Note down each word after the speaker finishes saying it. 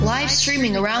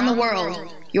streaming around the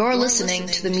world, you're listening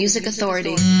to The Music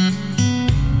Authority.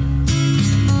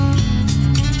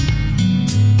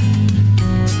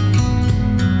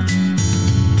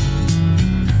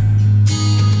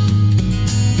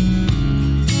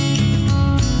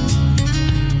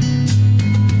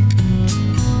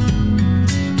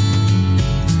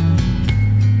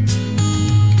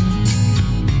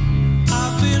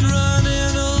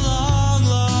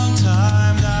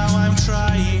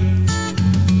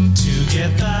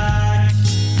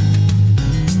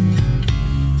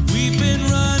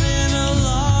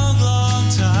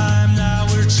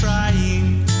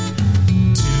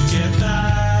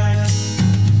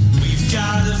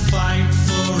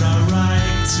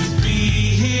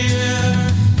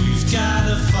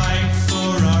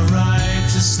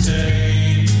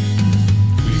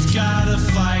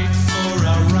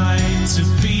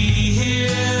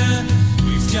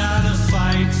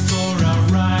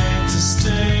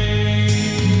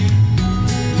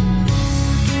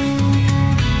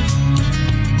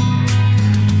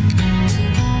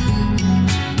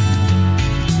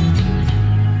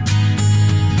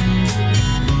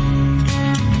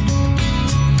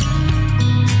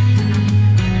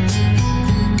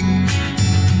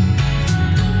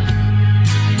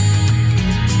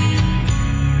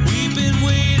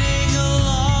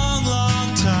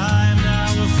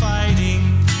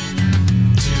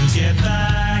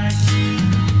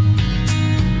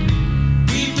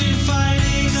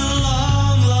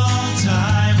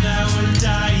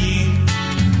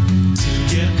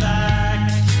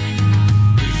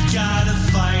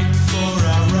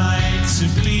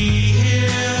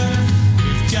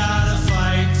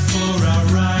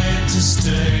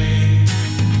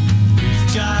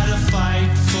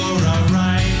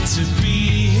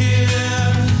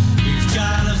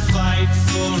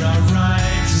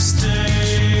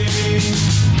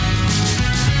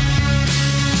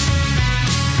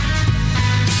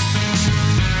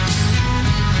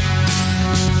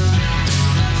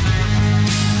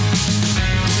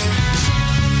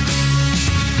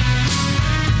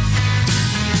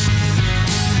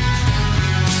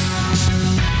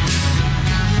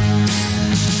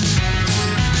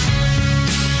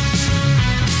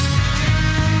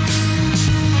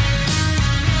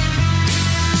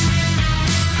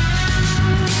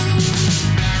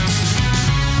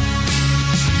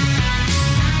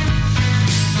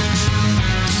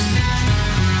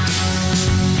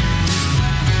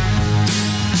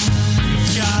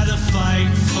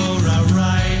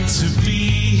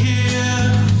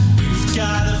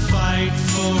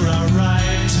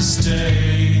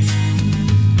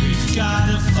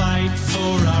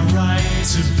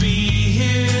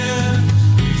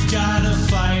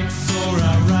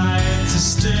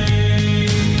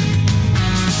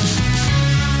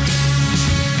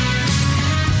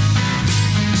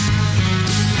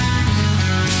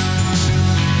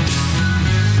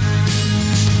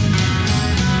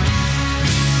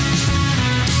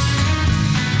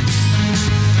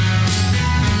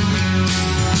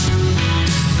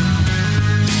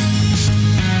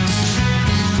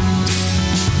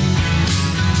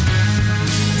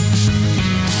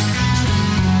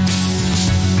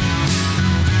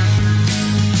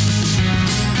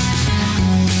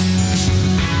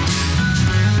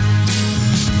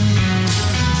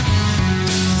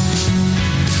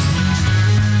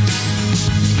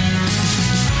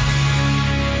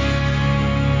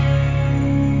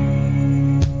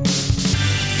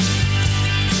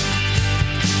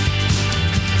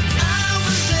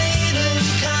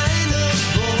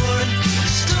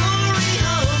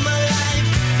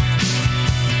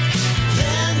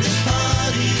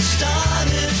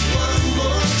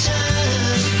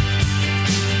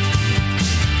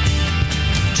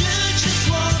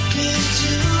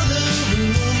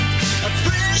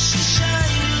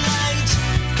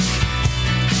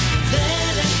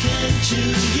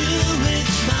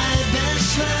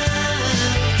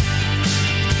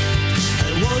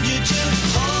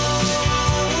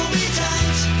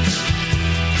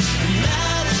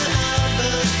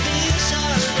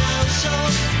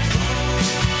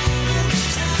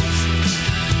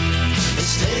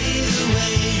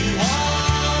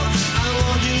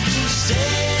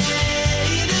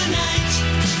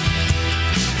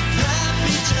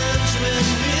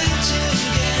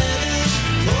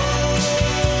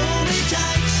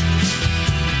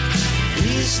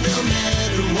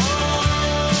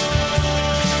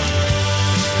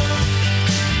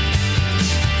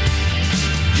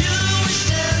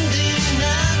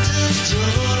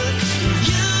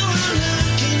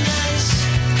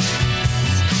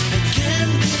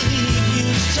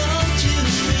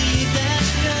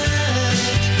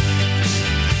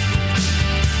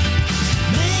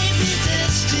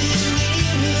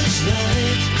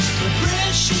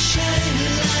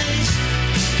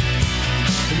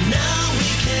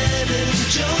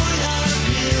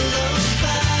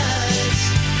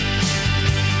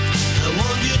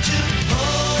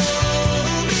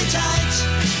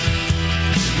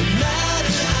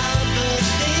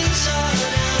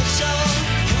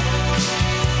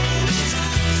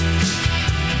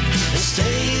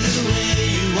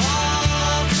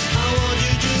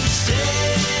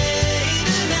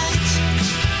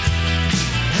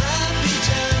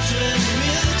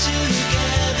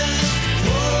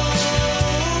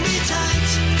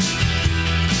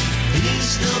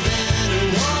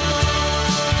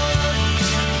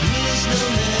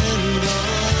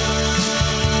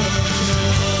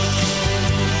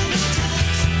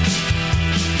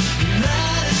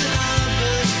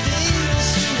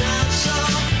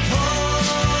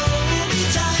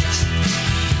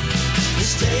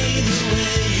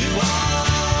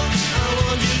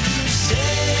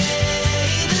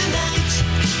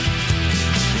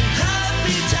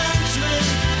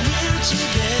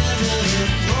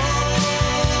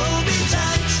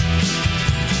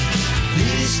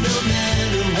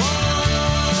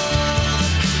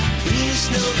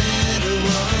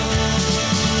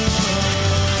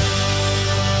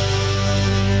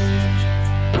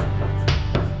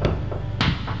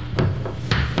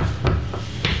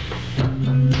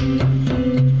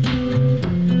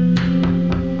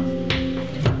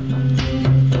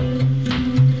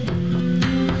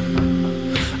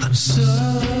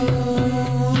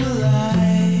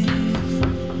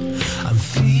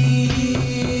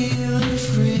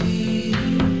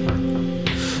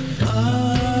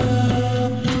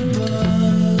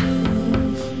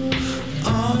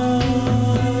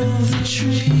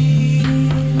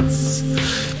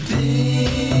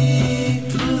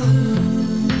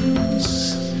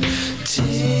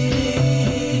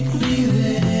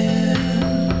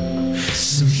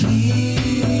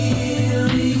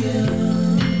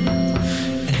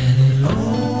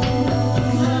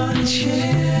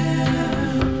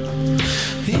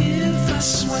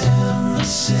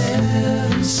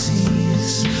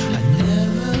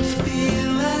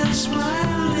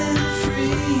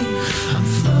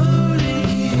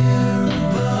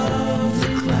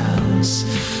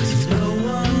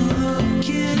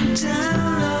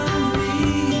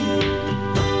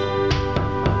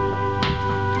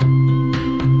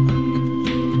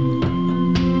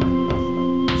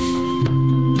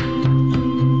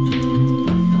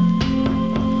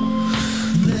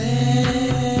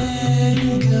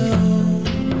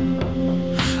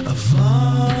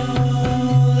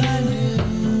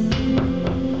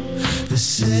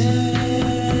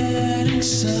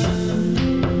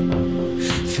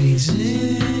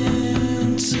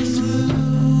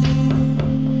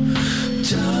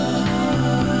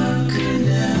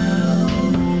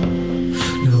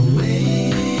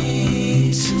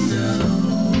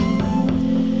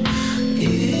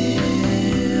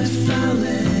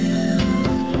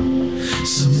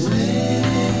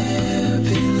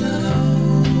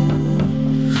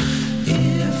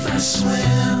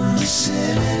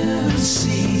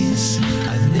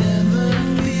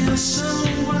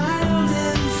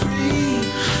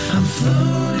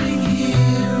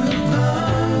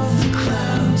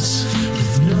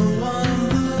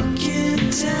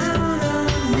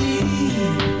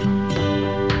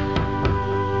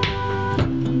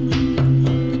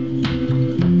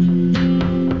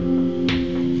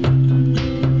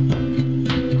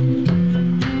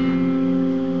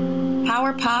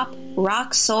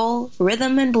 Rock, soul,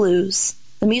 rhythm, and blues.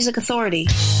 The Music Authority.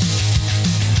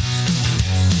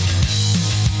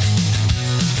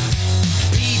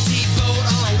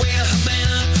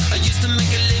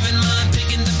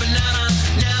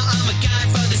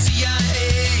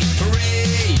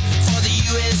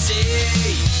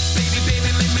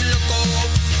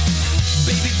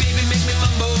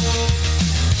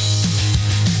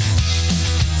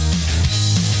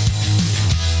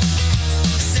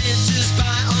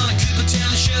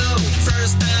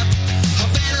 First stop,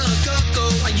 Havana, Coco.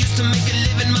 I used to make a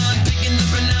living, man, picking the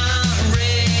banana.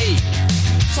 Hooray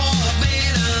for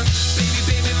Havana. Baby,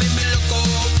 baby, make me loco.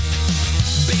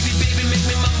 Baby, baby, make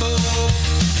me mambo.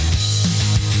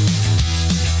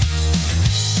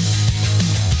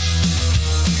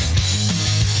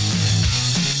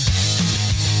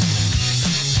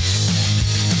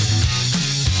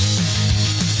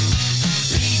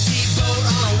 PT boat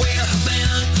on our way to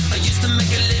Havana. I used to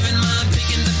make a living, man,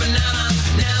 picking the banana.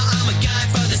 Now I'm a guy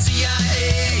for the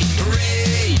CIA.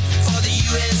 Hooray for the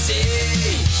USA.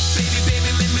 Baby,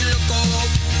 baby, make me loco.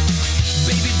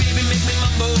 Baby, baby, make me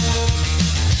mambo.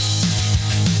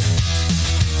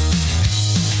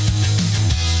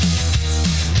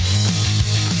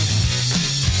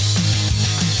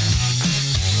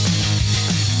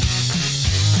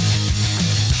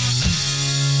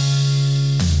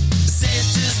 Sent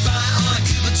to spy on a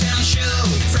Cuba Town show.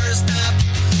 First stop,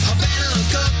 Havana,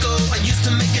 Coco. I used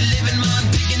to make a living, man,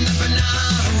 picking the banana.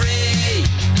 Hooray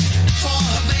for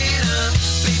Havana.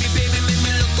 Baby, baby, make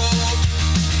me loco.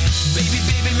 Baby,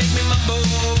 baby, make me mambo.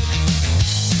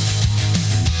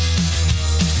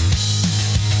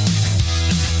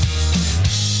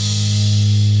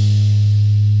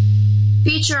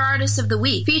 Feature Artist of the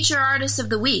Week. Feature Artist of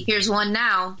the Week. Here's one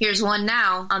now. Here's one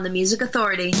now on the Music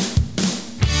Authority.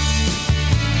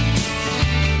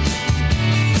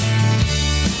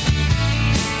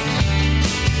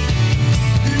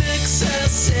 Nexa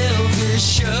Silver,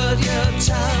 shut your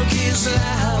talk is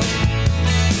loud.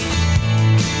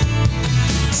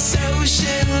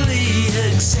 Socially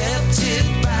accepted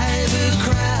by the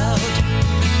crowd.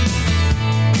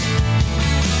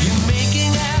 You're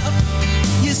making out,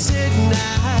 you said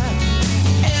nah,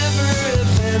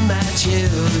 everything that you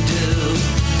do.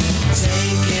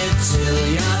 Take it till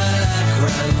your luck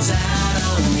runs out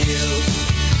on you.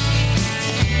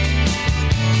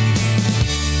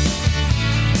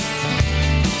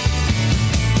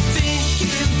 Think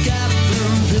you've got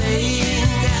them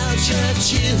playing out your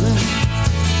tune.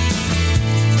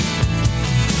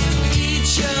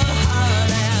 Eat your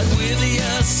heart out with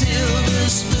your silver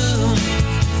spoon.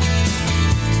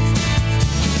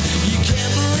 You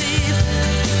can't believe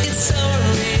it's so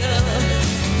real.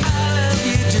 All of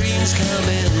your dreams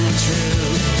coming true.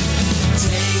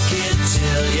 Take it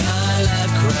till your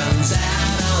luck runs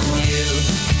out on you.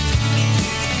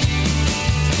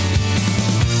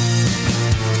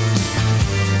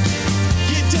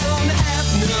 You don't have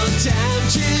no time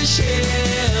to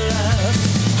share love.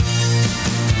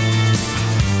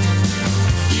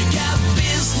 You got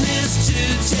business to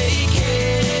take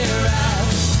care of,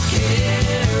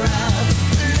 care of.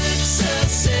 Look so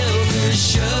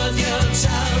self-assured, your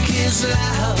talk is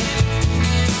loud.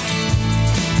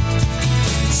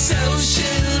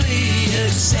 Socially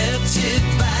accepted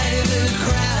by the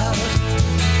crowd.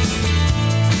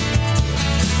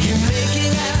 You're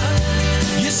making out,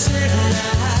 you're certain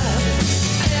of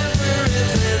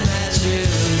everything that you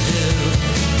do.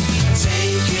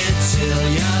 Take it till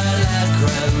your luck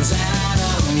runs out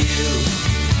on you.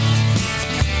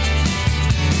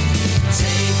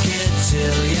 Take it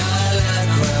till your luck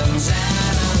runs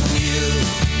out on you.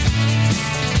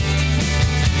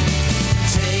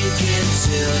 Take it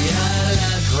till your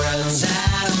luck runs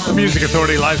out on The Music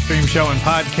Authority live stream show and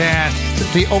podcast.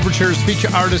 The Overtures feature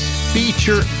artist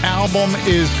feature album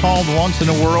is called Once in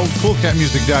a World.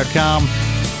 CoolCatMusic.com.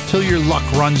 Till your luck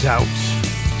runs out.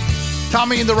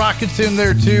 Tommy and the Rockets in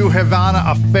there too. Havana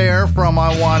Affair from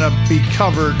I Wanna Be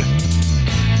Covered.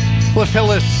 Cliff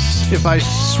Hillis, If I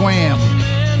Swam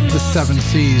the Seven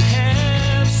Seas.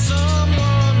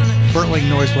 Bertling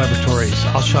Noise Laboratories,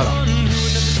 I'll Shut Up.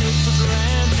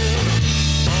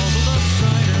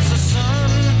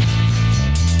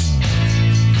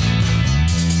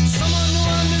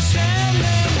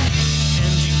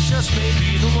 Just may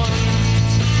be the one.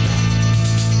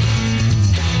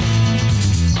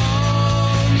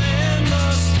 All men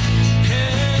must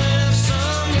have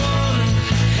someone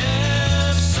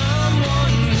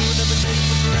who never takes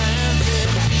for granted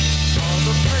all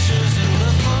the pleasures and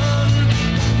the fun.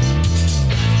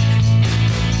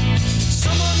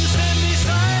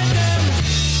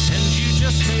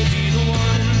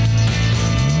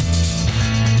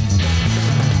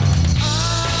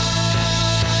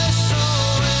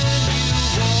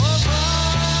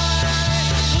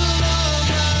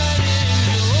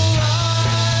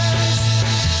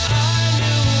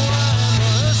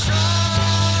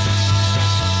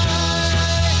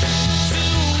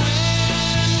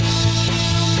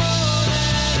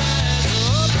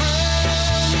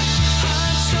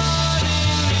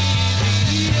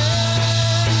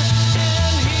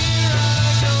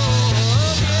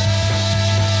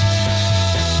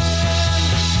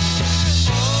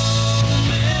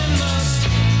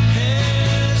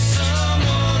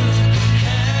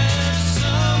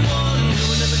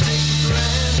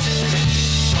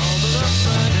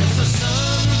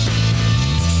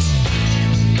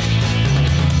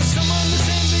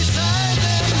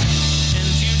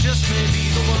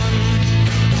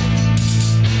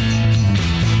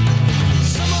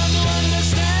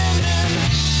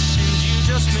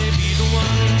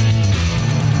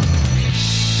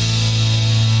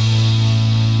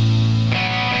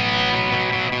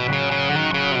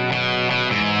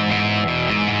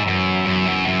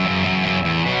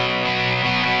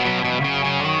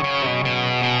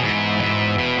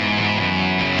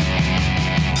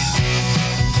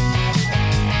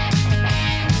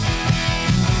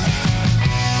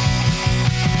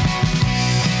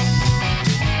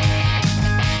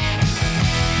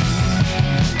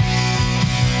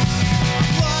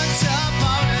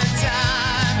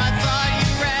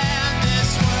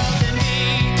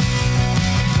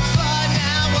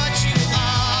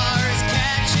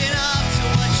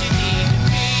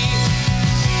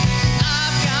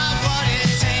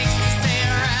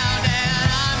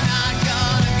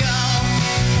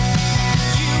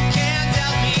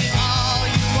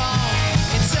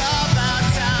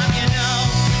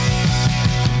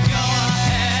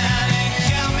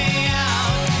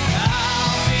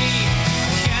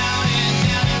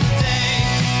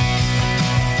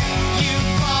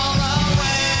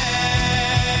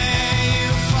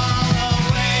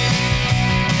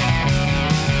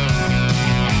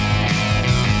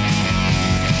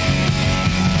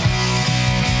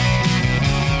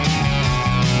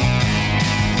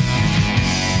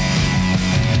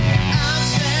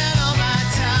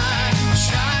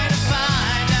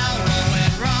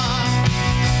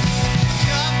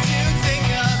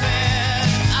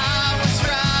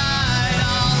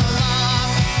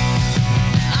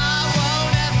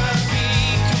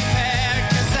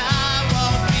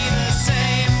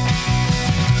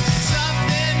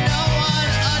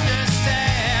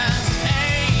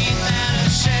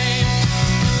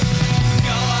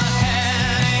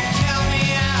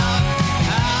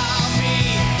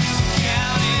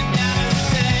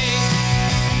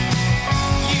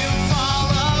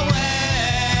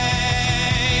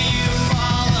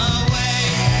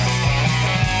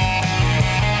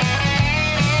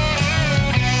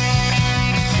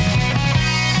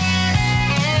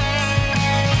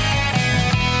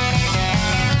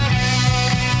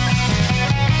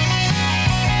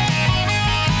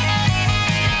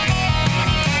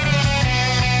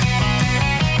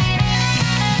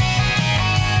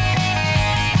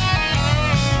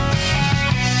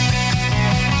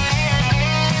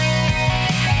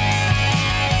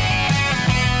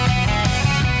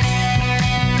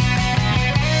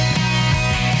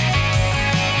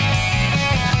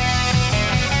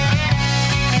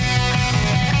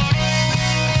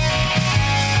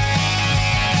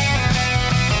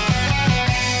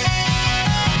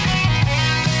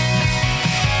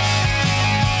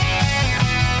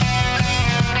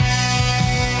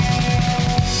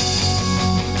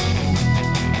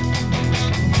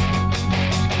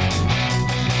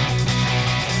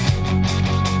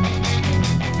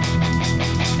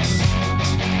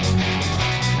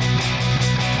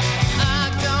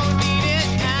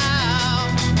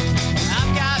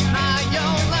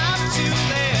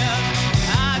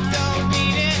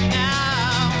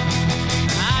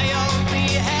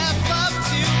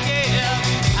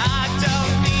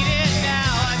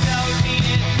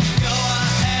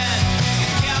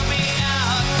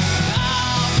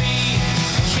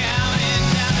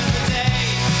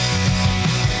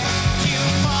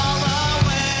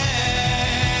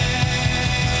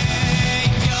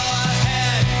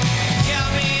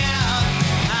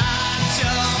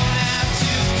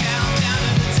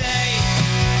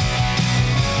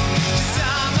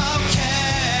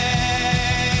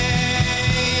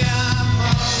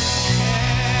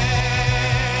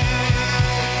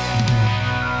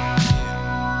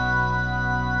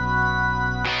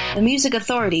 The Music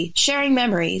Authority, sharing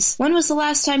memories. When was the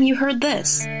last time you heard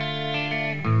this?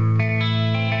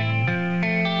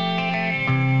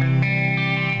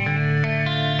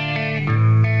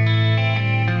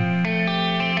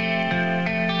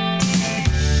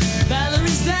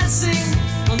 Valerie's dancing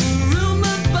on the room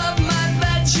above my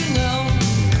bed, you know,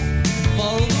 for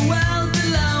all the world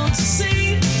below to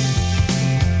see.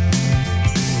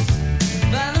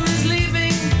 Valerie's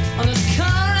leaving on a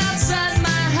car outside my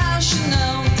house, you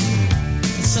know.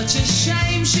 It's such a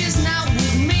shame she's not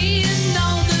with me and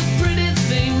all the pretty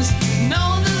things, and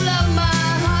all the love my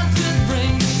heart could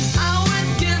bring. I would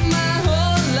give my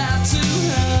whole life to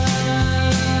her.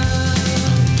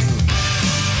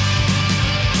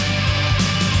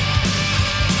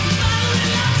 Valerie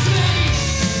loves me.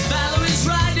 Valerie's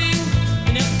riding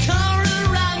in a car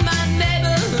around my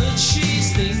neighborhood.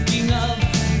 She's thinking of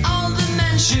all the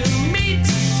men she'll meet.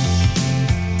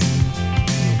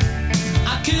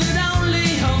 I could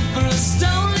only hope for a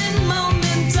stolen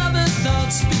moment of her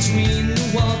thoughts between the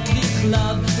walk, the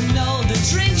club, and all the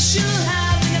drinks she'll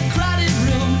have in a crowded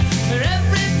room where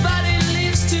everybody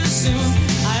leaves too soon.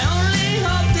 I only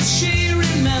hope that she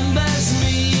remembers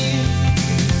me.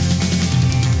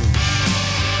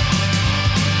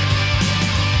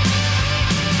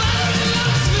 Valerie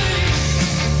loves me.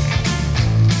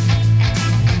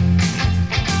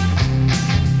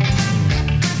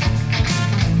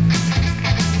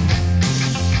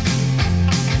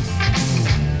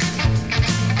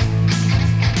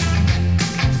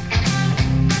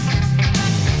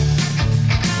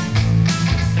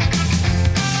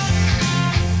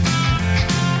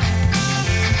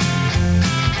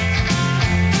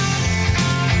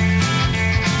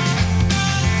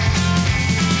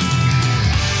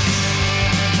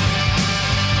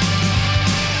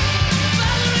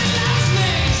 Valerie loves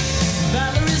me.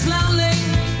 Valerie's lonely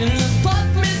in an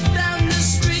apartment down the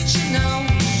street, you know,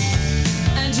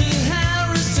 and her hair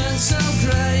has turned so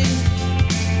grey.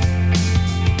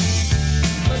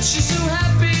 But she's so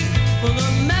happy for the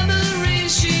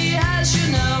memories she has, you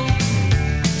know.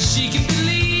 She can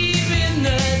believe in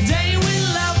the day when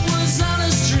love was on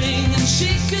a string, and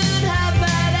she could have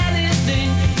had anything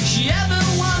she ever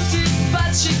wanted,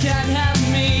 but she can't have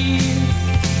me.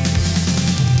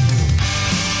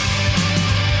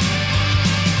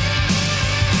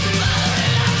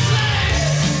 Valerie loves me.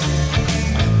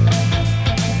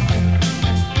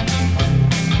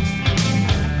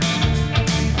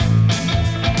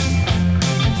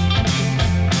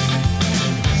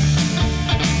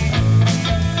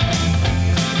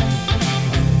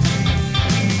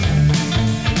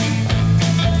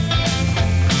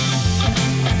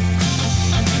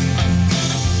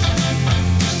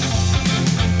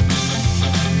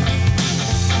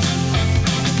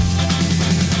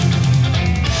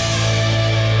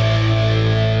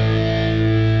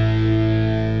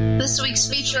 This week's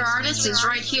feature artist is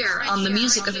right here on The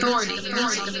Music Authority. You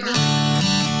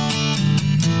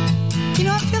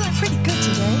know, I'm feeling pretty good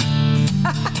today.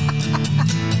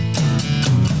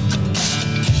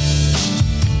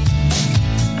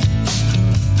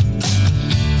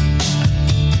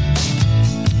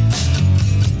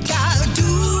 Gotta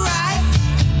do right,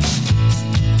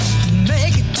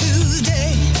 make it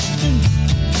today.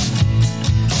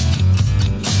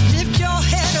 Lift your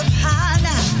head up high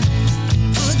now,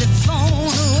 put the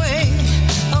phone away.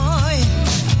 Oh yeah,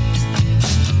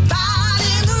 out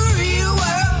in the real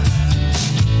world,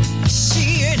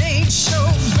 see it ain't so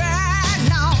bad,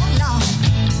 no, no.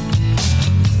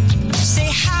 Say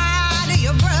hi to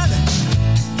your brother,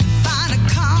 find a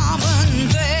common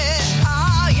thread.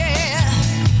 Oh yeah,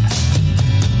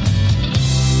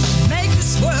 make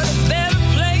this world a better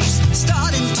place,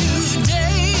 starting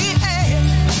today.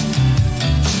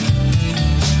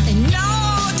 And no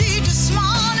deed to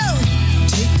small, no,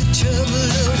 take the trouble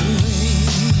away.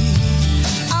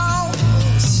 Oh,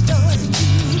 start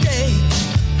today.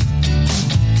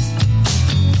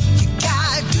 You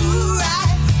gotta do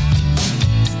right,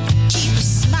 keep a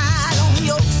smile on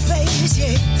your face,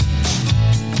 yeah.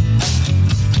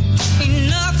 Ain't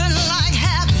nothing like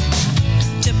happy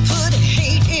to put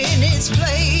hate in its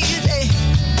place, eh.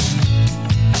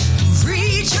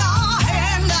 Reach your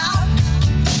hand out,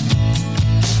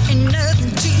 ain't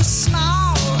nothing too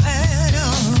small at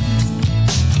all.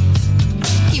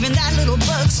 Even that little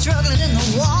bug struggling in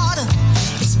the water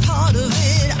is part of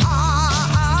it.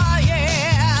 Oh,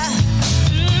 yeah.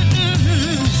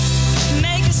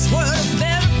 Make this world a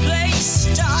better place,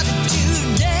 starting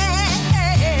today.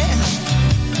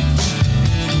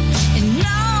 And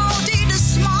no deed to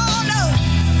small, no,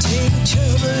 take the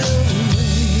trouble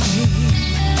away.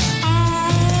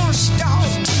 Oh, start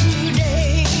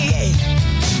today.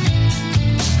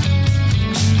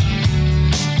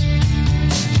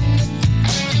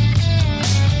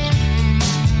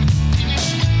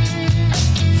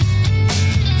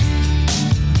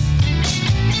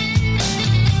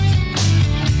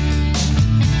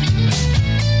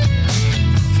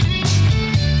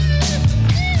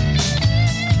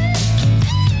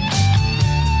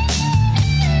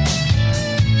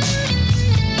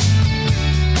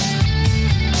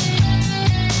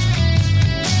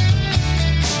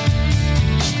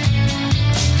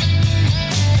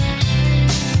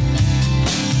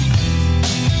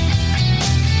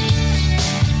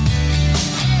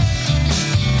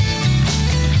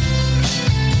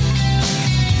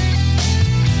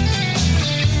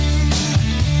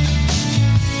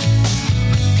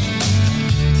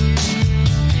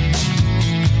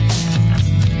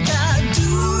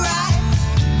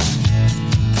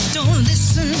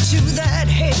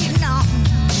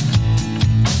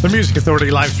 The Music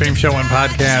Authority live stream show and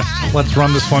podcast. Let's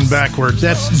run this one backwards.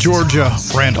 That's Georgia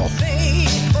Randall.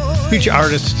 Feature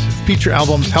artist, feature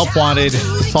albums, Help Wanted,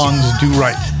 songs Do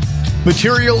Right.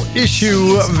 Material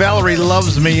Issue, Valerie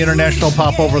Loves Me, International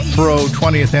Pop Overthrow,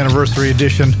 20th Anniversary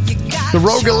Edition. The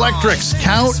Rogue Electrics,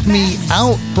 Count Me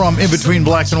Out from In Between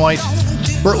Black and White.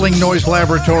 Bertling Noise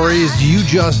Laboratories, You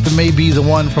Just May Be the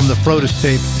One from the Frodis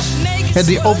tape. Had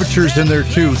the overtures in there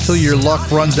too, Till Your Luck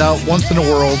Runs Out, Once in a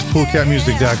World,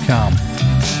 CoolCatMusic.com.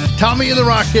 Tommy and the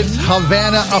Rockets,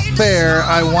 Havana Affair,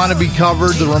 I Want to Be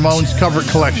Covered, the Ramones cover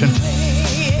collection.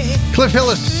 Cliff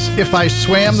Hillis, If I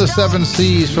Swam the Seven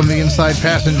Seas from the Inside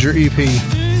Passenger EP.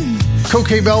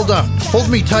 Coque Belda, Hold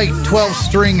Me Tight,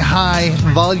 12-String High,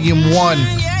 Volume 1.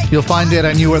 You'll find it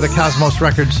on You Are the Cosmos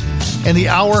Records. And the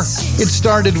hour, it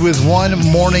started with One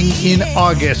Morning in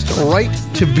August, Right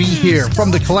to Be Here, from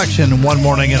the collection One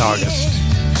Morning in August.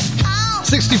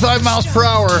 65 miles per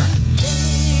hour,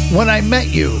 When I Met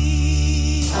You.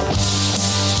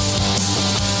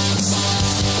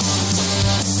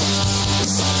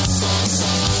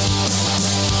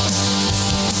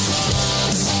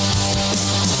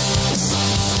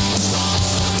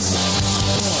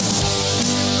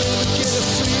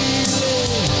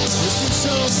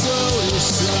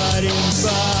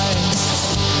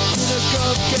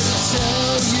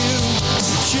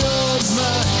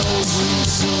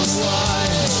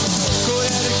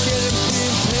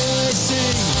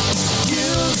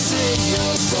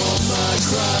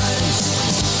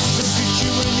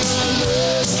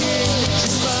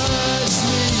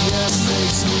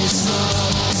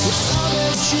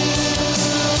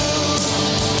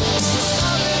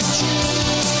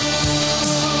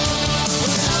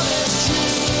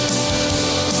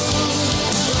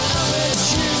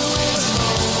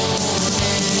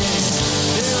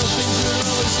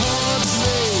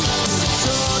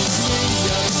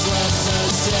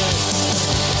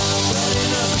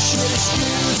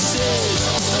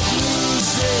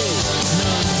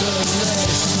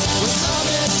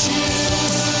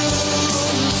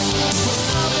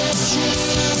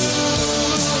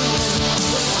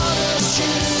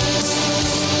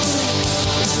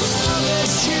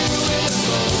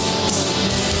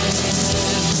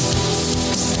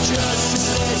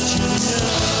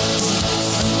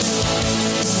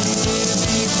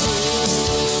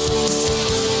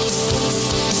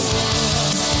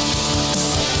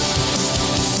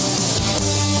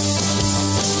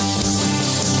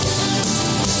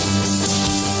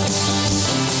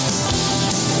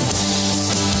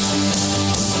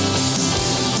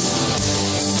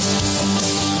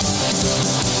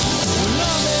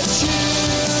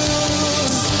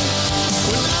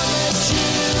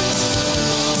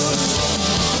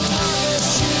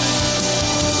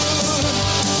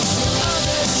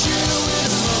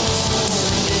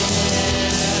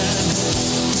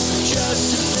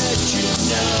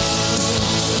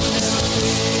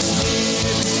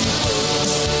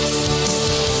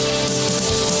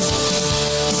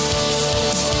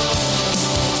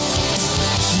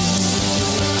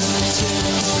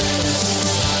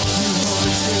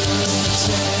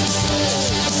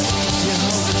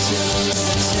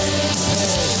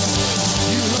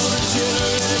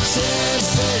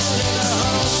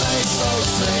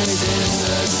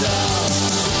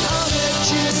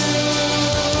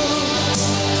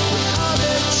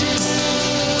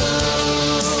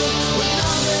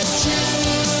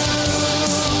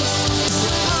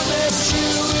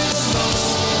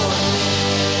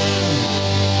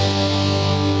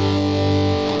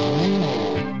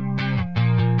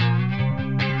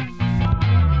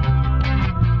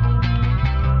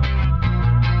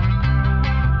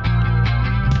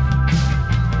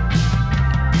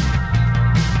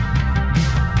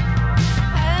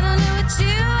 I don't know what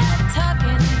you are talking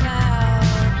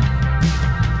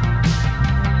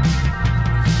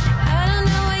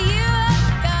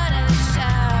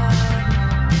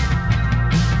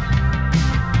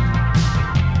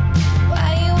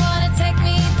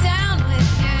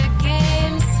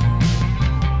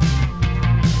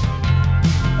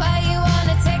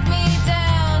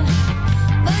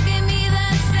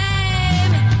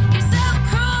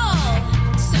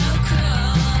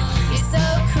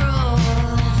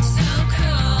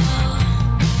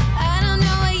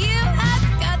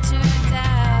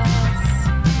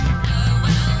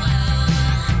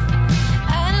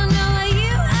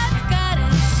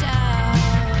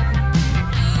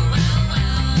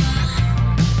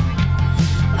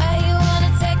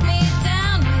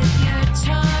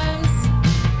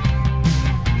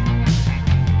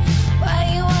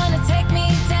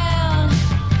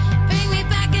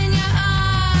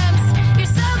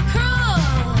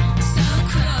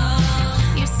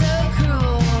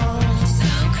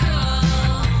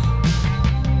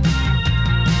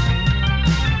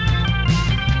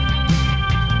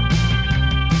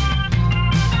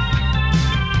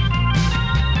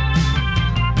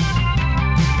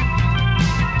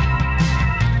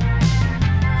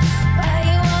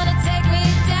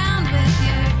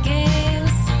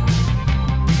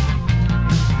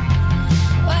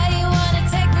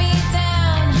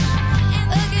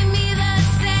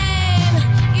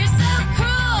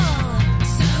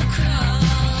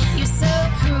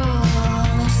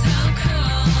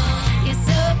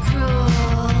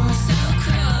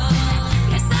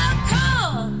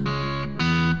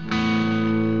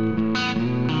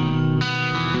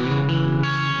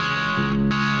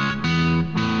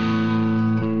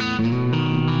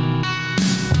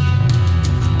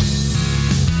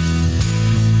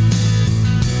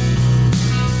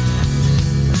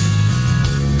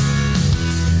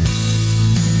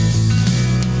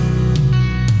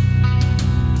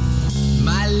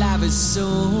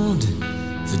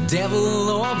devil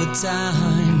all the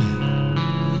time.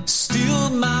 Still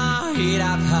my head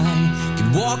up high,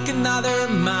 can walk another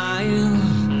mile.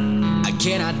 I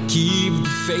cannot keep the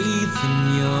faith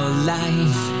in your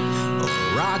life, or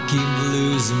I keep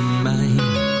losing mine.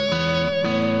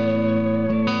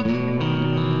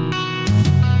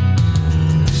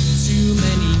 Too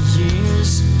many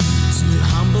years, too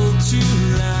humble to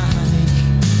lie.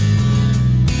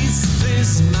 Is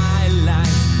this my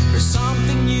life, or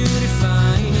something you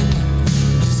define?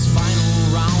 This final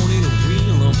round in a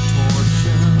wheel of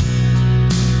torture,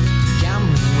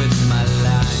 gambling with my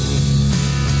life.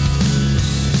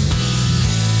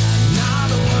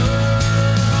 Another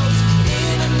world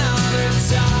in another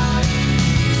time.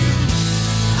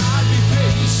 I'll be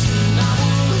patient, I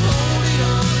will hold it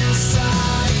on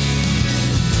inside.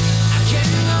 I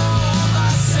can't go on by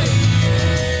saying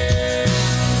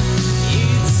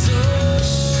it's alright.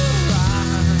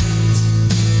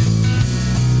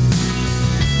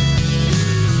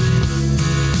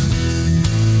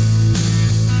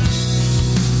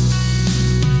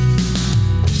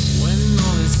 When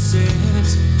all is said,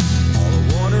 all the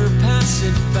water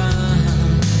passing by,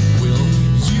 will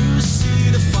you see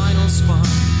the final spark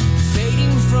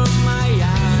fading from my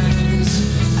eyes?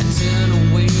 I turn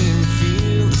away and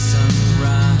feel the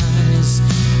sunrise.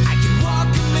 I can walk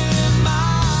a million miles.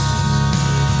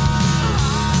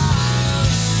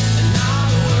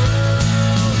 Another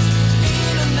world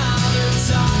in another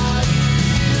time.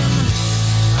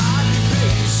 I'll be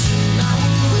patient, I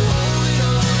will hold it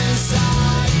on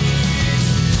inside.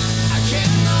 I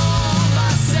can't go on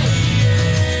by saying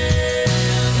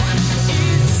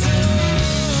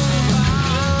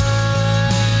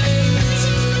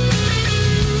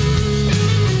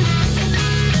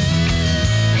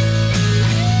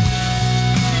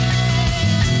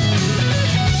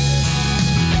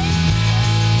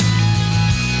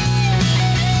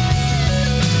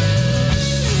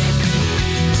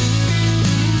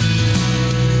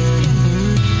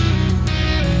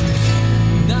it's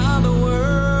another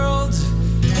world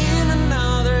in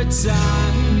another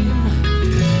time.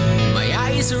 My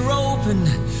eyes are open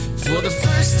for the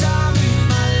first time in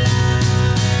my life.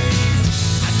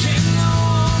 I can't go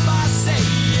on by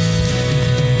saying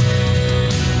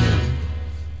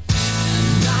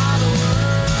another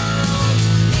world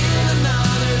in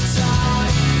another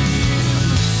time.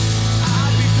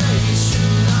 I'll be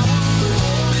patient, I will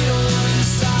hold it all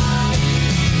inside.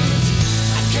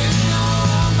 I can't go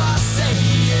on by saying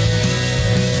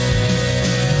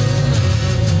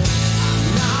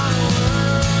another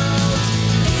world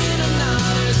in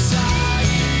another time.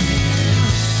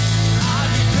 I'll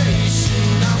be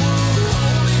patient, I will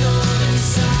hold it all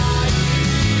inside.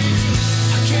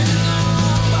 I can't go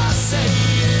on by saying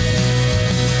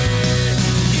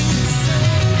it's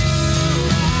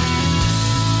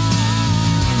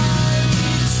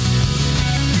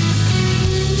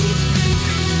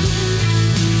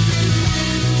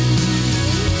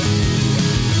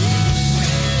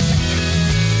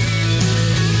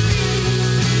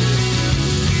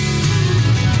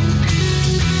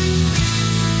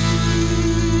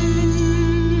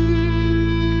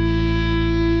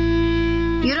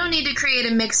You don't need to create a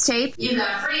mixtape. You've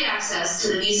got free access to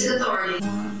the Music Authority.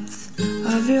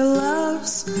 Of your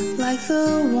love's like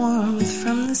the warmth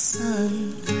from the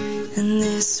sun, and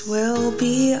this will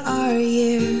be our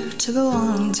year to the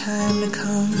long time to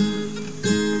come.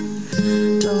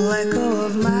 Don't let go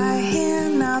of my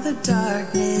hand, now the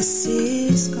darkness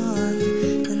is gone,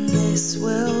 and this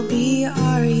will be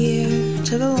our year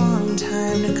to the long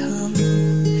time to come.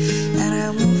 And I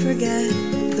won't forget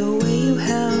the way you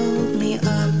held me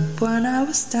up when I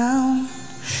was down.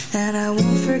 And I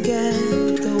won't forget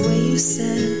the way you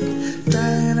said,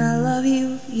 darling, I love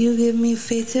you. You give me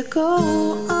faith to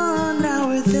go on. Now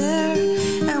we're there,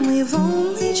 and we've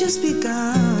only just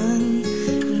begun.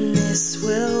 And this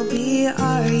will be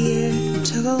our year,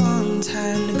 took a long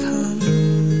time to come.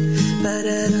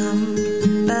 Ba-da-dum,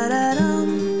 ba-da-dum,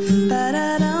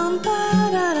 ba-da-dum,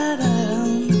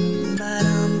 ba-da-da-dum,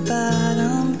 ba-dum,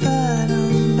 ba-dum,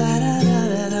 ba-dum,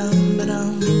 ba-da-da-da-dum,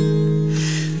 ba-dum.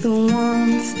 The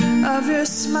warmth of your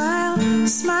smile,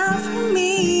 smile for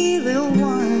me, little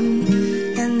one.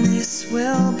 And this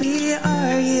will be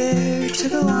our year,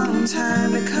 took a long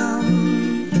time to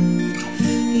come.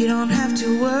 You don't have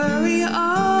to worry,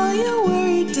 all your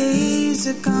worried days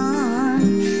are gone.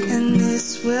 And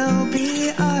this will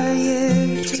be our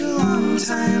year, took a long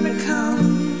time to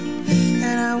come.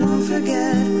 And I won't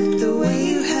forget the way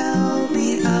you held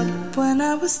me up when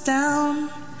I was down.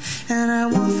 And I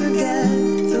won't forget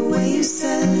the way you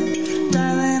said,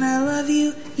 darling, I love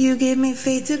you. You gave me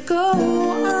faith to go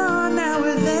on. Now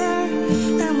we're there,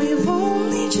 and we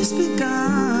just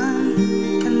begun,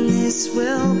 and this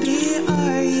will be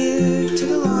our year to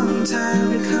the long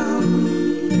time to come.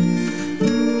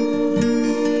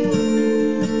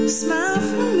 Smile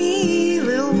for me,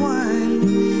 little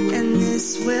one, and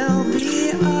this will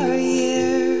be our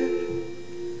year.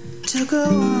 Took a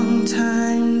long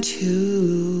time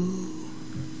to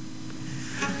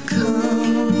come.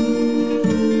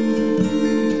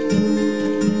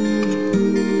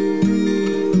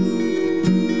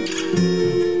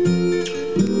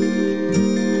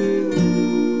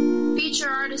 Feature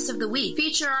Artist of the Week.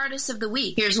 Feature Artist of the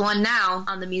Week. Here's one now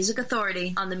on the Music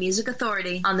Authority. On the Music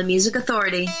Authority. On the Music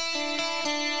Authority.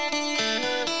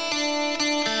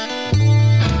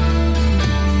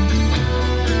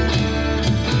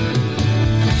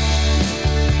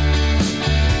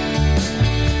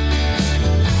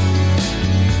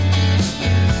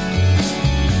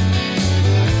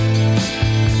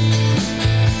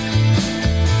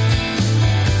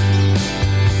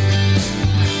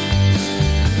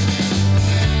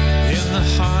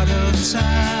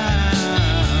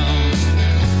 Town,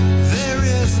 there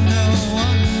is no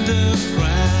underground,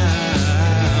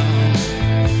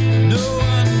 no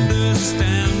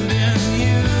understanding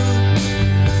you.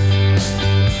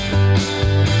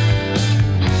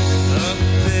 Up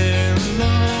there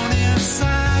alone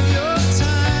inside your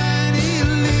tiny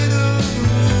little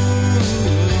room,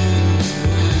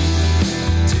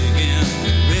 digging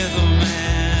rhythm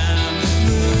and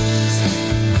blues.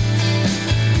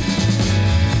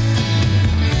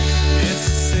 It's a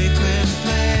sacred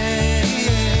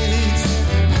place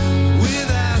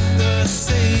without the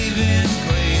saving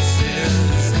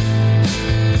graces,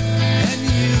 and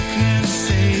you can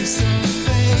save some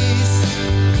face.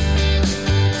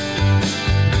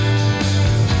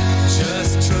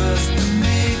 Just trust the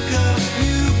makeup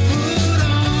you put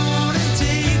on and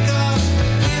take off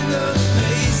in the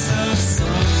place of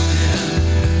something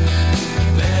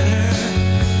better.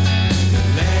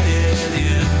 Let it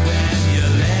in when you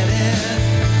let it.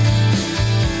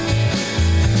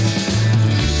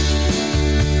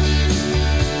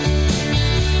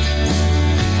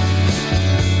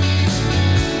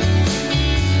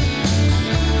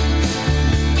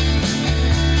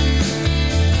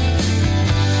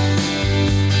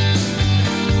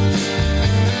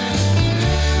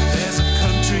 There's a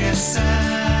country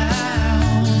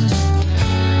sound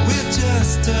with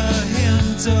just a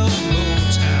hint of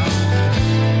Motown,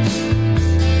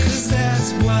 'cause that's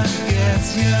what gets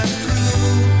you through.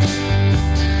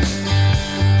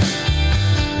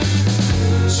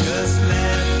 Just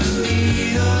let the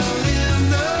needle in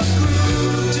the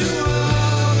groove do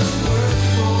all the work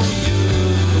for you.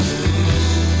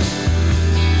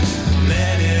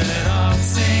 Let it all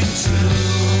sing true.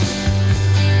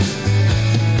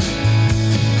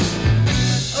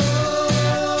 Oh,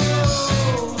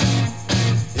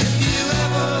 if you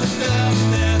ever felt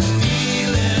that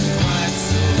feeling quite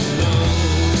so low,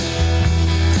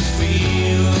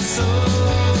 feel so.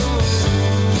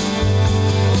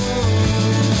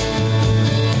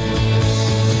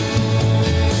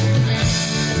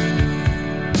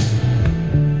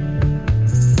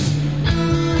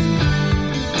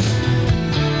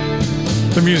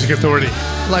 The Music Authority,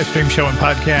 live stream show and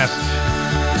podcast.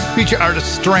 Feature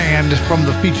artist Strand from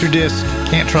the feature disc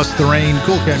Can't Trust the Rain,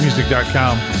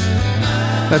 coolcatmusic.com.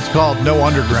 That's called No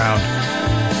Underground.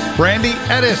 Brandy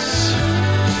Edis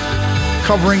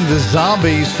covering the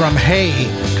Zombies from Hey,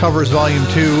 covers volume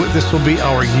 2. This will be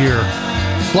our year.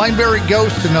 Blindberry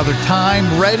Ghost, Another Time.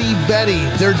 Ready Betty,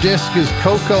 their disc is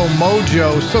Coco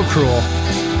Mojo, so cruel.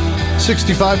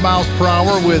 65 miles per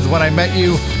hour with When I Met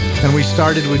You. And we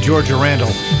started with Georgia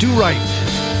Randall, Do Right,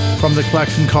 from the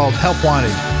collection called Help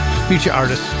Wanted, feature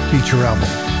artist, feature album.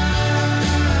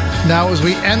 Now, as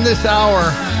we end this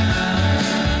hour,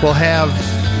 we'll have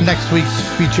next week's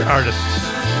feature artists,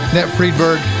 Nat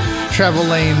Friedberg, Travel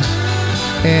Lanes,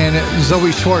 and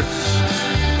Zoe Schwartz,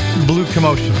 Blue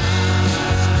Commotion.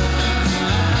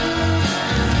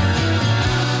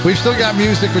 We've still got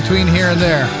music between here and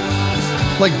there,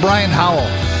 like Brian Howell,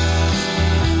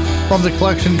 from the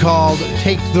collection called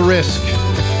Take the Risk.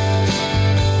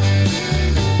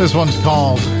 This one's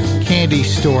called Candy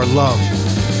Store Love.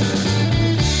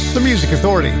 The Music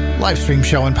Authority, live stream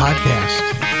show and podcast.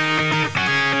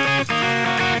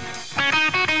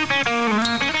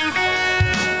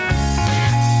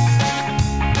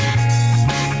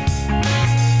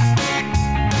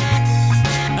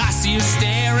 I see you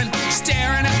staring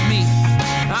at me.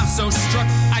 I'm so struck,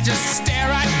 I just stare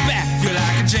right back. You're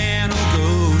like a gentle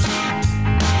ghost.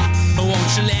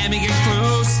 Won't you let me get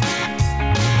close?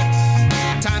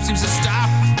 Time seems to stop,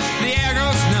 the air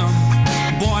goes numb.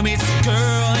 Boy meets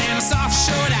girl in a soft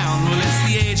showdown.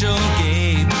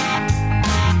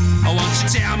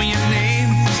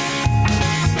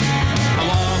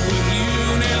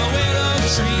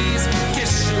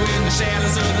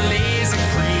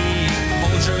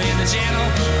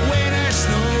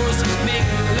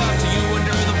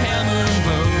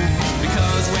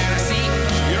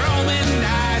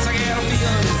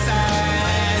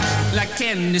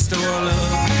 candy store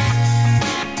love.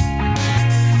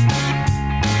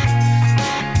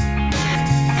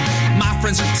 My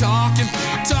friends are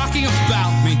talking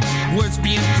about me. Words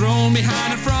being thrown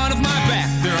behind in front of my back.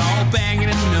 They're all banging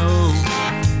and no.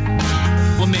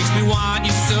 What makes me want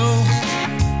you so?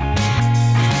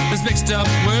 This mixed up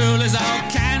world is all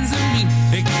kinds of mean.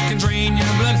 It can drain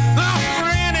your blood for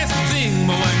anything.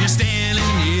 But when you're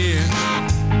standing here,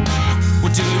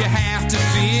 what do you have to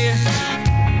fear?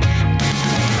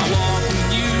 I walk with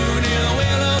you near the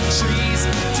willow trees,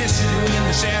 kiss you in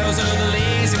the shadows of the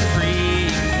lazy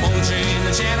creek, hold you in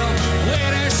the channel where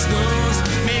there's snows,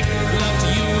 make love to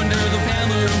you under the pale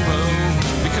moon bow.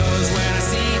 Because when I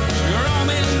see your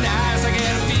almond eyes, I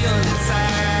get a feeling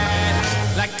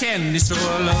inside like candy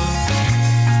store love.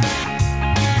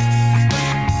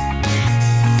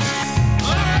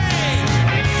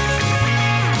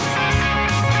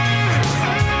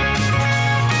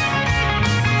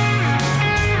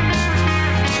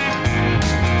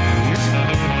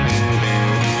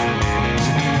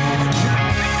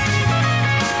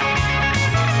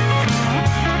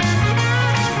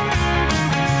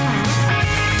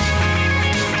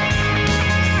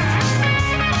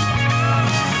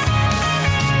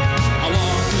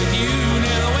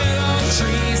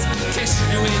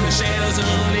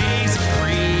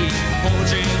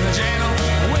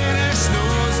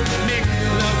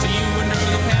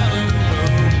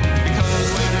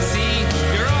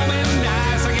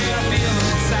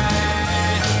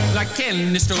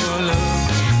 Candy store love.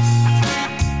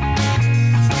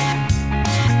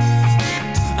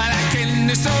 I like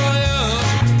candy store love.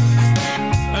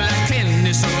 I like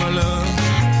candy store love.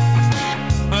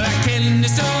 I like candy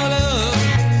store love.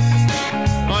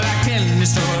 I like candy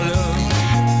store love.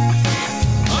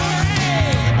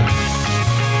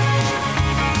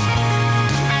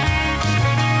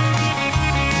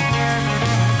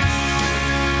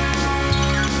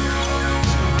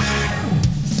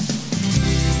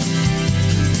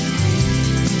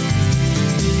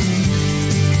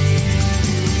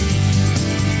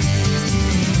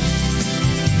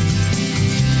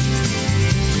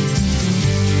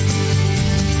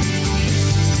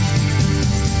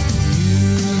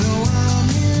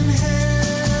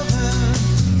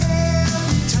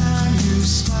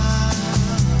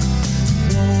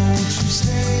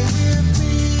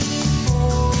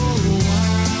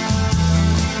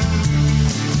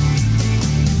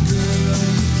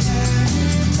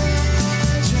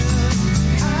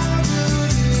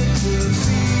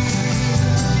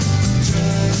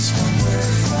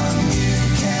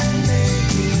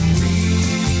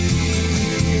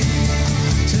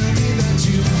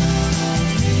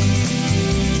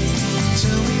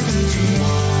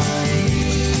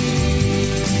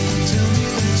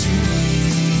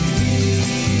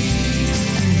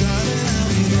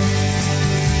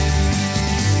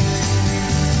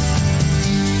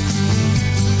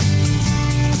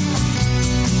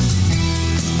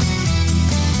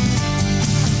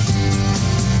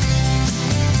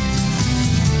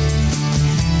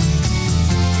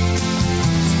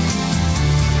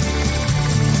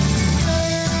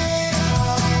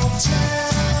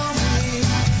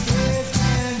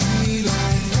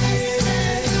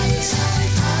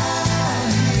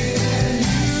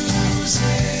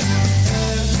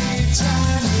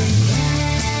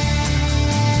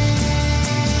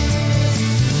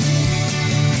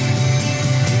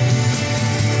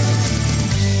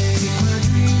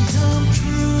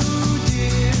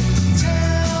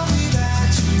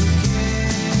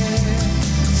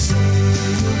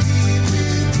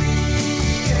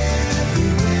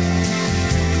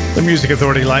 The Music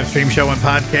Authority live stream show and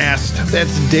podcast.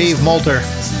 That's Dave Moulter.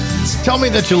 Tell Me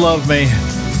That You Love Me.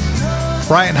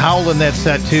 Brian Howell in that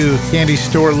set too. Candy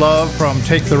Store Love from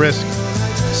Take the Risk.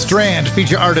 Strand,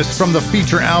 feature artist from the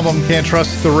feature album Can't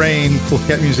Trust the Rain.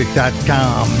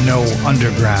 CoolCatMusic.com. No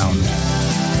Underground.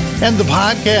 And the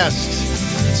podcast.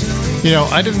 You know,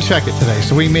 I didn't check it today,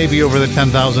 so we may be over the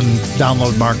 10,000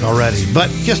 download mark already. But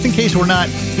just in case we're not,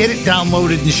 get it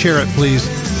downloaded and share it, please.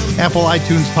 Apple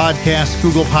iTunes Podcast,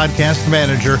 Google Podcast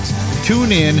Manager,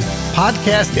 TuneIn,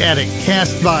 Podcast Addict,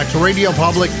 CastBox, Radio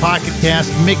Public, Pocket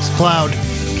Cast, Mixcloud,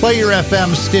 Player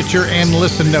FM, Stitcher, and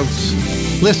Listen Notes.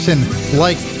 Listen,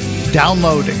 like,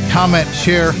 download, comment,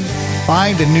 share,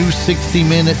 find a new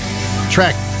 60-minute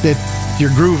track that you're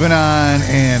grooving on,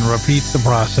 and repeat the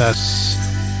process.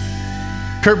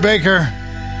 Kurt Baker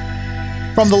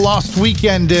from the Lost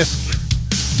Weekend disc.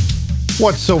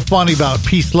 What's so funny about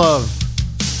peace, love,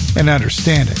 and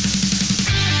understanding?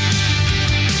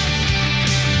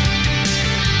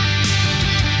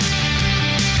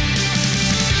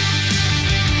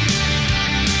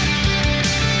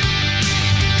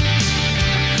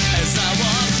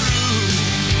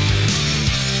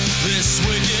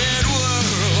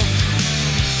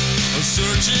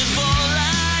 searching for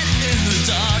light in the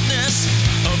darkness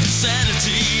of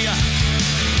insanity.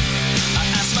 I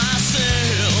ask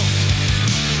myself,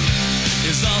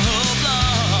 is all hope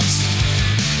lost?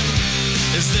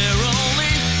 Is there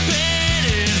only pain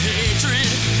and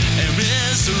hatred and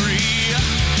misery?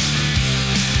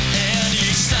 And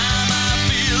each time I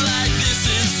feel like this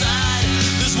inside,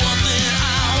 there's one thing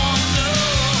I want to know.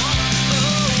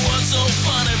 Oh, what's so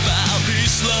fun about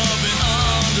peace, love, and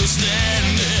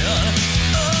understanding?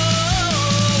 Oh,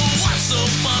 what's so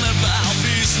fun about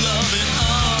peace, love, and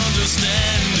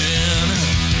understanding?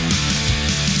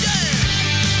 Yeah!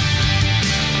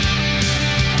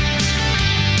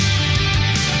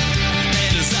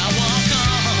 And as I walk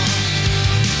on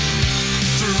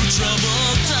through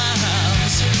troubled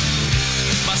times,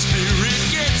 my spirit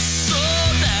gets so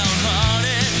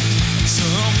downhearted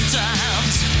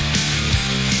sometimes.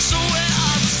 So where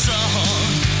are the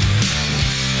strong?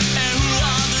 And who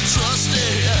are the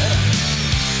trusted?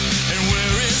 And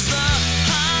where is the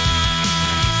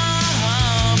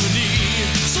harmony?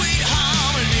 Sweet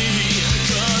harmony.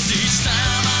 'Cause each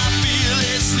time I feel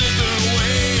it slipping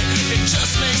away, it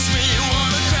just makes me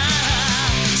wanna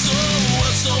cry. So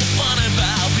what's so funny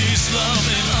about peace, love,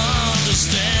 and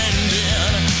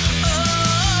understanding?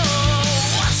 Oh,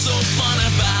 what's so funny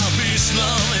about peace,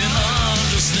 love, and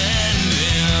understanding?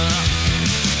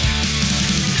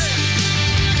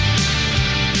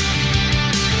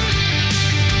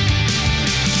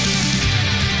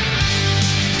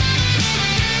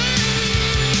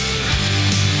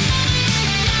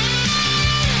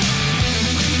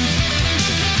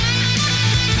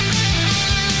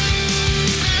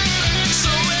 So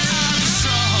where are the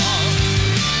strong?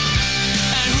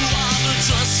 And who are the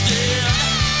trusted?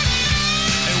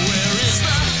 And where is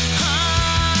the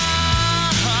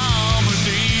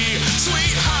harmony?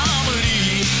 Sweet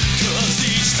harmony. 'Cause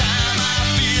each time I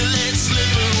feel it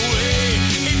slipping away,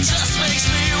 it just makes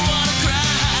me wanna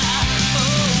cry. Oh,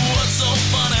 what's so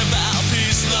fun about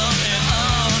peace, love, and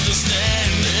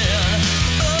understanding?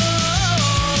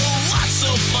 Oh, what's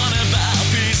so fun about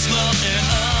peace, love, and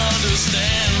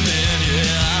understanding?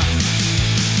 Yeah.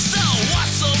 So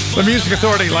what's so fun The Music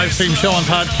Authority live stream show and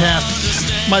podcast.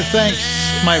 My thanks,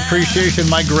 my appreciation,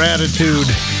 my gratitude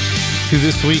to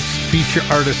this week's feature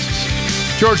artists,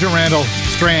 Georgia Randall,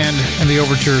 Strand, and the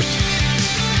Overtures.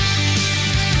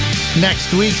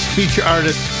 Next week's feature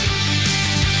artists,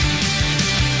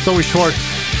 Zoe Schwartz,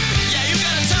 Yeah, you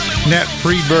gotta tell me what's Nat so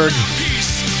Friedberg, fun about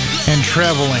peace, love, and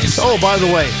Travel Lanes. Oh, by the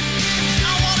way, I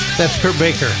wanna that's Kurt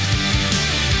Baker.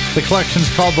 The collection's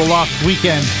called The Lost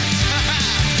Weekend,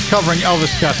 covering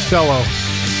Elvis Costello.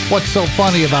 What's so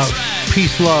funny about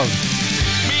peace, love,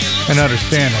 and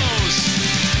understanding?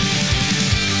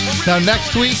 Now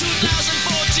next week,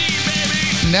 2014,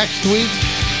 baby, next week,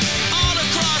 all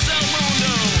across El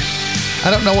Mundo. I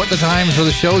don't know what the times for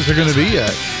the shows are going to be yet,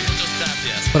 Just that,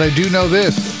 yes. but I do know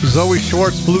this. Zoe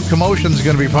Schwartz, Blue Commotion is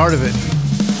going to be part of it.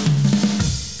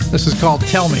 This is called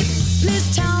Tell Me. Please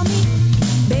tell me,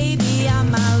 baby,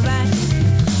 am I right?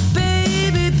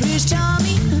 Baby, please tell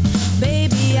me,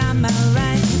 baby, am I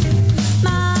right?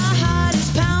 My heart is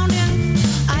pounding,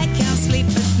 I can't sleep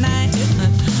at night.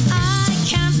 I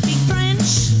can't speak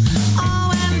French,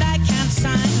 oh, and I can't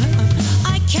sign.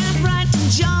 I can't write in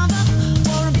Java,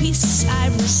 for a piece I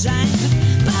resign.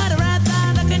 But I read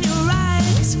that look in your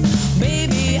eyes,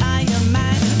 baby, I am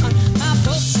mine. My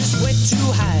pulse is way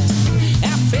too high,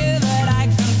 I feel that I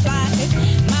can fly.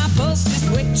 My pulse is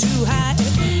way too high,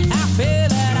 I feel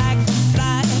that I can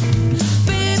fly.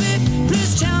 Baby,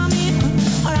 please tell me,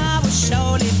 or I will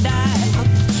surely die.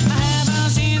 I haven't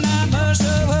seen that much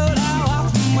of what I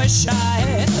often wish I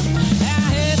had.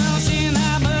 I haven't seen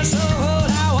that much of what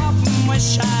I often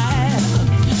wish I had.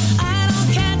 I don't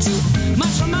care too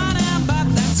much for money, but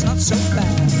that's not so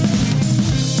bad.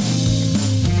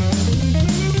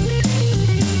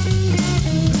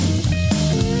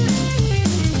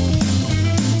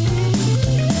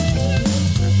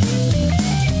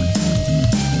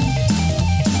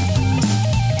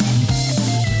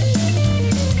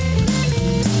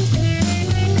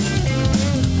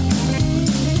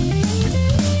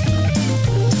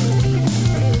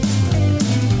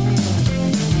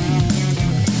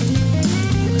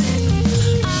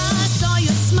 I saw you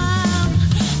smile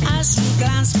as you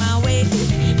glanced my way.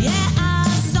 Yeah, I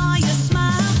saw you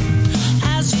smile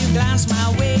as you glanced my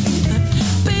way.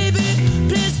 Baby,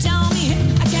 please tell me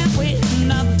I can't wait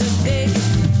another day.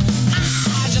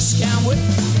 I just can't wait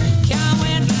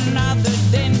another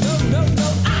day. No, no, no,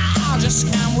 I just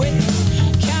can't wait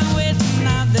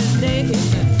another day.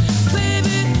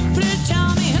 Baby, please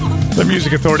tell me. The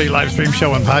Music Authority live stream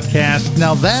show and podcast.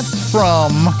 Now that's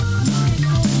from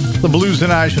The Blues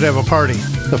and I Should Have a Party,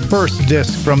 the first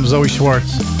disc from Zoe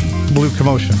Schwartz, Blue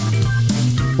Commotion.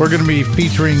 We're going to be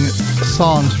featuring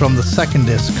songs from the second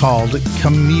disc called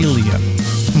Chameleon.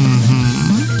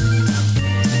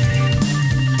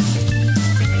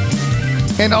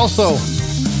 And also,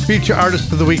 feature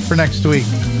artist of the week for next week.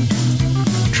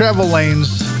 Travel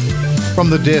Lanes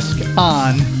from the disc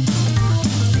On.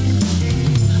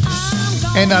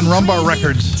 And on Rumbar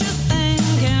Records,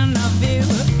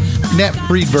 Nat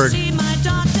Friedberg.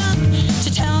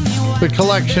 The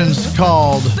collection's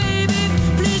called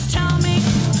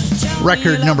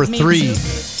record number 3.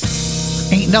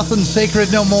 Ain't Nothing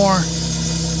Sacred No More.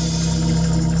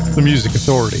 The Music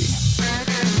Authority.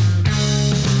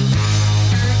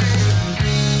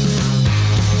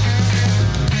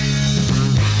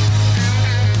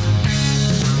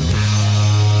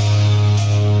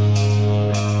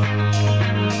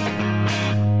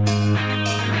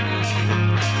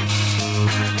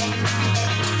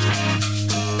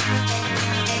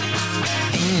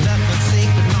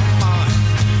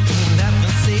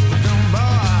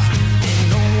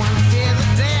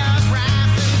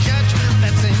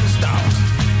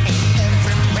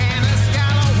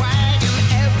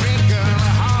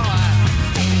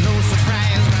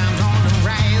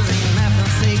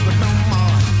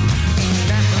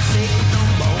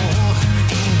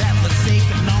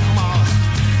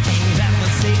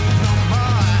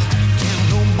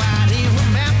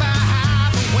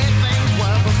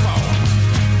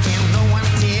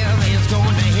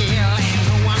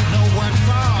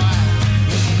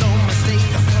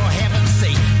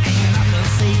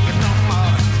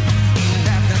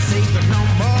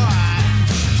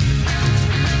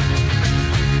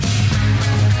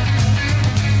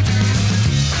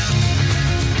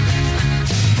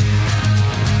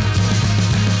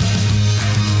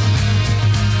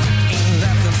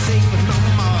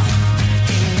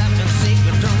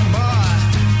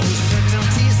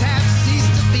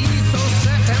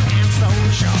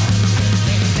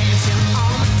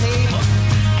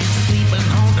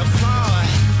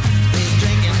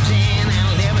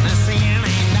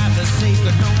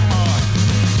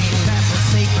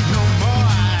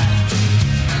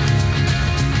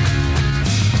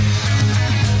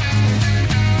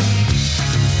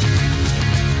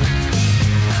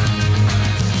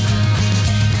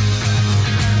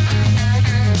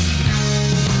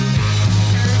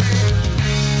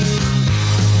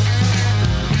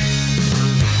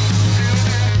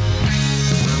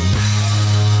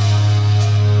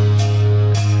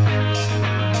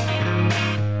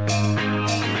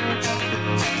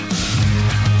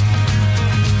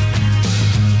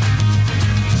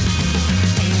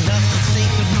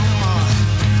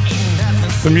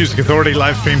 The Music Authority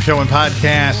live stream show and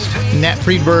podcast. Nat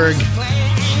Friedberg,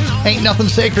 Ain't Nothing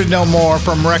Sacred No More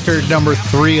from record number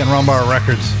 3 on Rumbar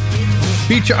Records.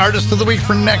 Feature artist of the week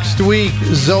for next week,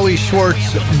 Zoe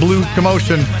Schwartz, Blue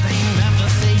Commotion.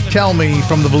 Tell Me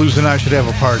from the Blues and I Should Have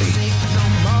a Party.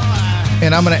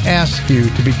 And I'm going to ask you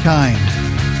to be kind.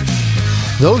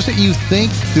 Those that you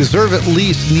think deserve it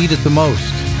least need it the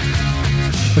most.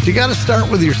 But you got to start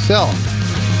with yourself.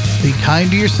 Be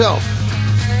kind to yourself.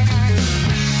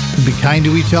 Be kind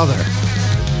to each other.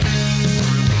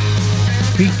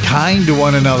 Be kind to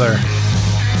one another.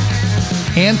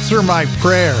 Answer my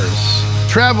prayers.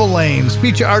 Travel Lanes,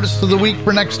 feature artist of the week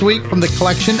for next week from the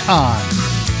collection On.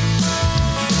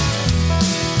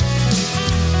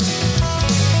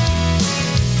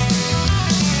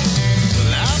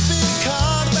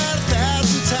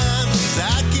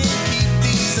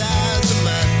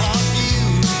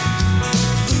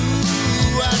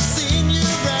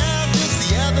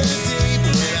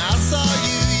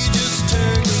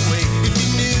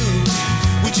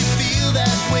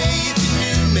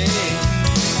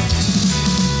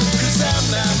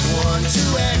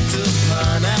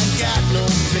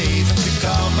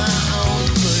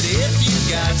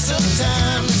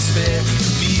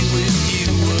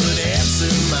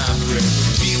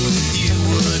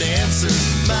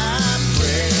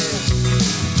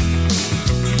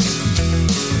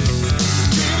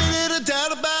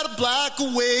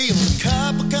 Away on a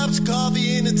couple cups of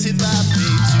coffee and a tip I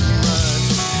pay too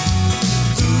much.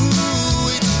 Ooh,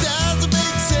 it doesn't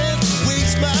make sense to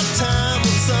waste my time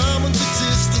on someone's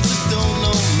existence that don't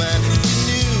know mine. If you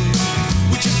knew,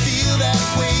 would you feel that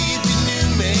way if you knew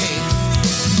me?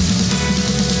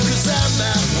 'Cause I'm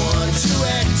not one to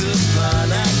act upon.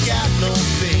 I got no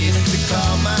faith to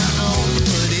call my own.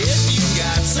 But if you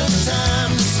got some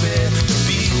time to spare, to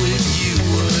be with you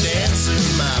would answer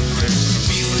my prayer.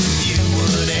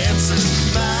 Would answer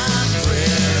my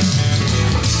prayer.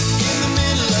 In the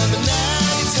middle of the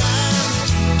night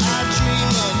time, I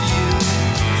dream of you.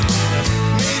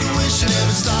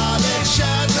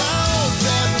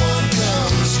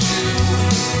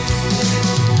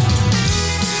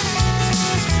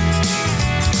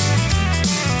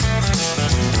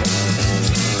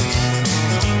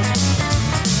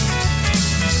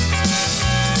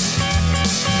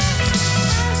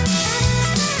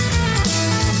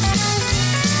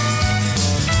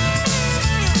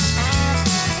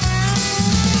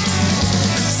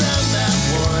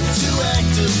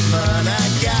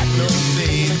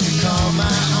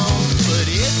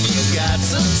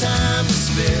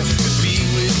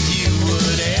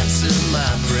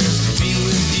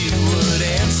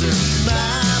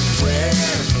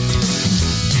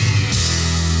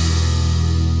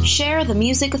 Share the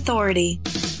Music Authority.